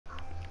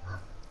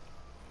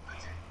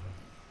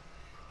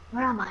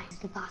Where am I? It's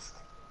the past.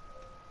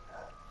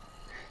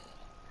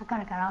 I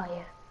gotta get out of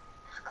here.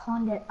 I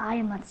can't let I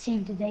am not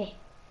saved today.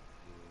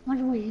 What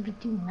will he be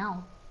doing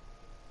now?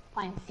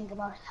 Fine, think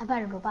about it. I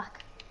better go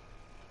back.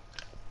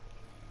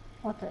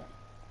 What the?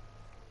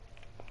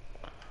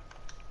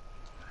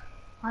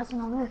 Why is it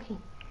not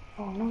working?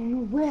 Oh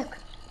no, work!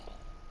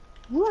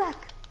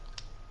 Work!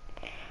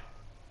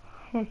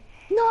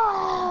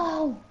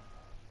 No!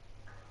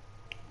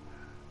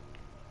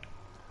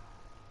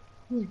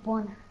 He's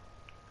born.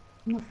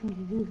 Nothing to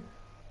do.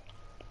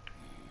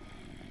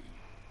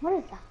 What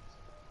is that?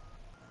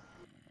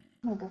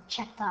 I'm gonna go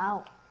check that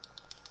out.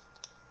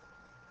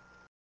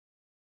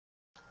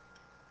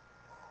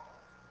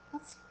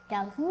 That's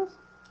skeletons.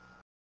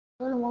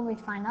 I don't want me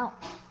to find out.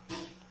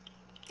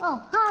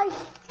 Oh, hi!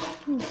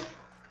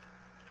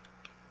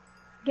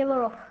 Give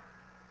her up.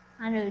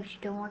 I know she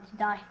don't want to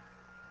die.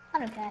 I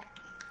don't care.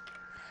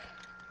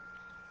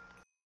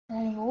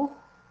 Anymore.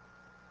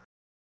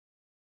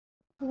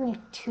 Only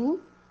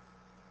 2?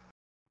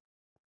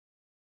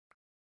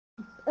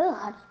 Ugh,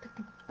 I just picked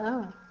a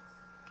bone.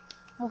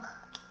 Ugh.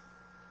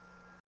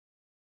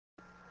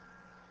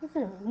 This is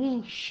a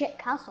really shit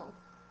castle.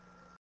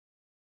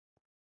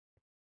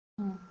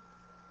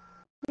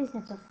 At least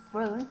it's a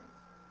throne.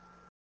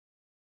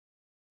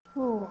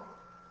 Oh.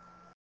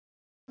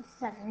 This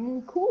is actually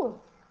really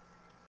cool.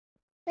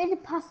 Maybe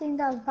passing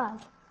that as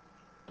bad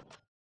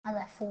as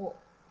I thought.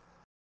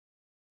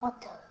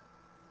 What the?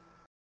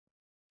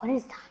 What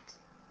is that?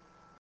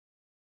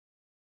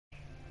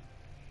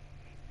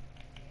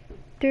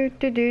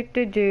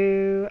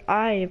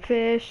 I am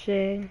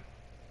fishing.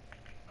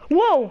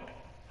 Whoa!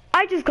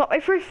 I just got my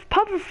first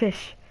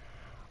pufferfish.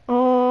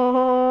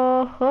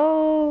 Oh,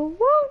 whoa!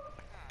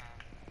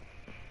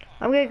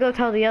 I'm gonna go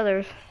tell the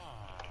others.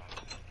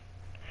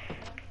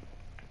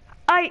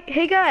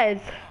 Hey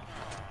guys!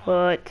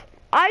 What?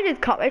 I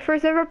just caught my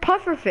first ever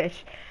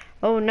pufferfish.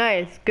 Oh,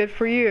 nice. Good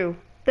for you.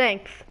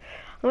 Thanks.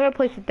 I'm gonna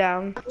place it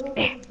down.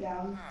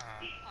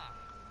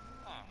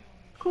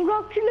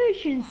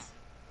 Congratulations!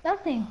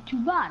 That ain't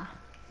too bad.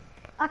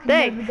 I can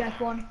never get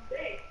one.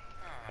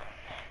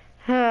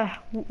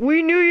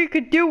 We knew you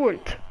could do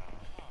it.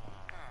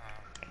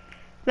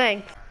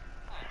 Thanks.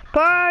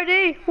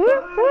 Party!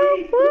 Whoop,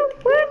 whoop,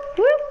 whoop, whoop,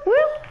 whoop,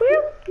 whoop,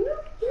 whoop.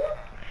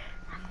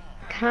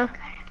 Huh?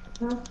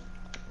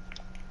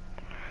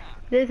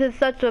 This is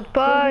such a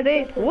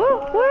party.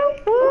 Whoop,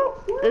 whoop,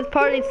 whoop. This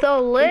party's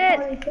so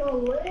lit.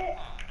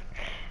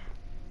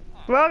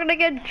 We're all gonna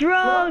get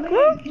drunk.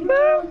 Whoop,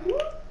 whoop.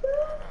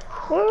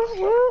 Whoop,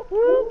 whoop,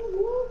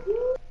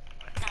 whoop.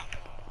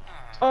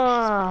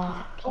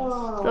 Oh,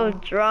 so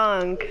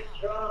drunk.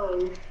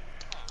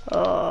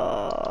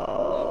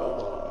 Oh,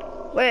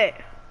 wait,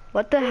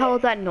 what the hell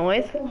is that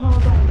noise?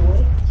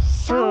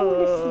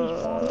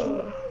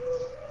 Oh.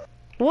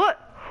 What?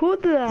 Who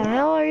the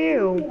hell are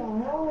you?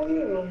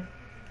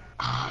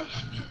 I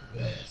am your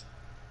worst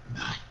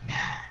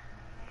nightmare.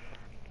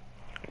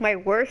 My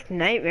worst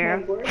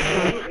nightmare?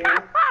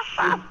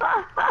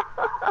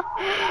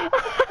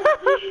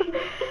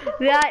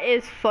 That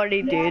is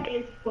funny,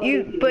 dude.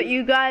 But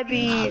you gotta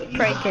be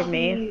pranking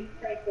me.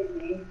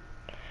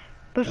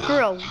 But for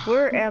real,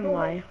 where am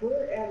I?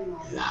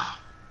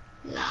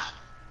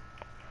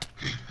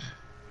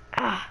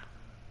 Ah.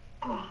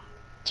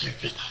 Do you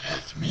think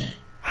that's me?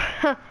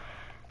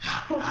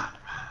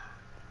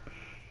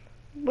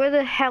 Where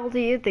the hell do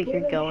you think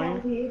you're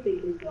going?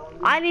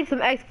 I need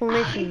some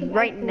explanation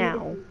right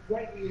now.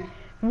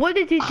 What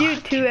did you do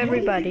to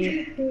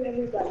everybody?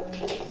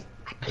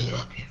 I blew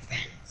up your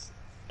friends.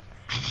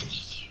 And I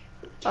need you.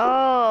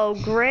 Oh,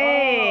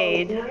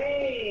 great.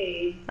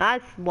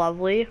 That's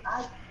lovely.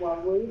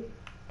 Funny,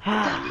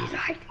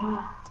 right?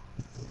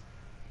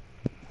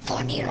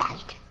 Funny,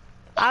 right?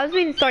 I was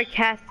being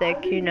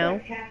sarcastic, you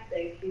know.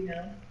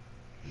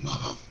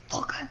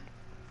 Motherfucker.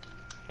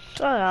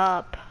 Shut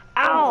up.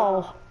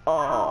 Ow.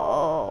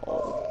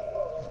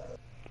 Oh.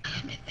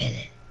 I'm a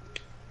villain.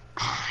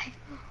 I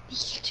need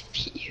to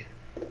defeat you.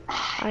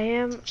 I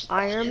am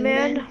Iron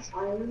Man?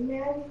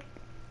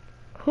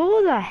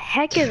 Who the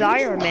heck is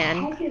Iron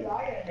Man?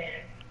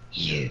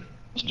 You,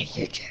 in the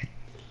future.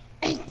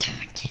 And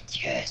 20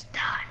 years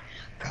time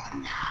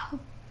from now.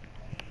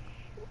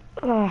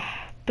 Ugh,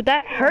 but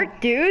that hurt,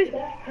 dude.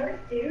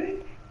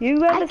 You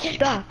gotta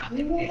stop.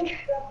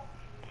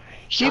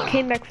 You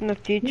came back from the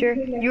future.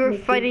 You were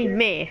fighting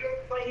me.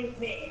 And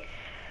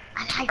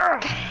I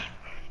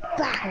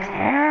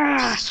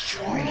back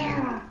destroy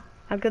you.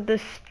 I'm gonna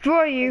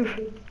destroy you.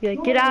 You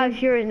gotta get out of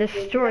here and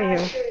destroy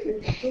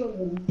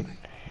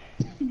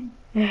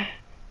you.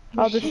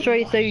 I'll destroy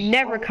you so you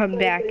never come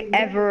back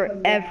ever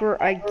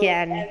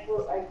again.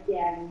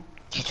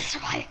 This is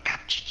why I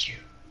captured you.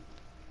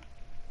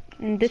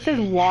 And this is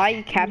why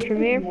you captured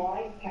me?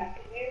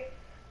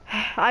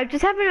 I'm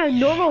just having a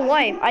normal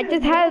life. I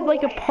just had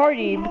like a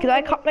party because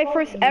I caught my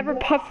first ever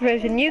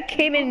pufferfish and you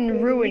came in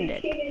and ruined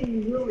it.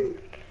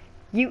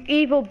 You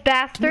evil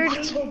bastard.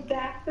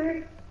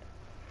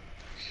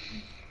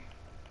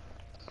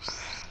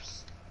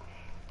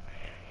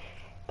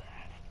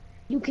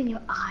 Look in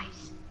your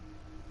eyes.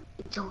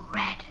 It's all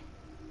red.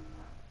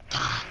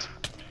 That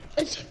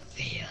is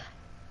fear.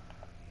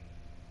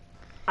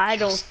 I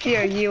don't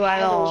fear you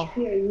at all.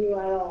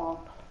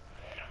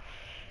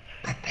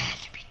 Prepare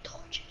to be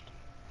tortured.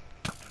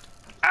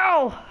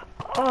 Ow!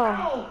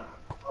 Oh.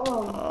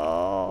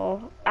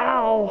 Oh.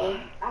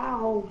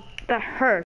 Ow. That hurt.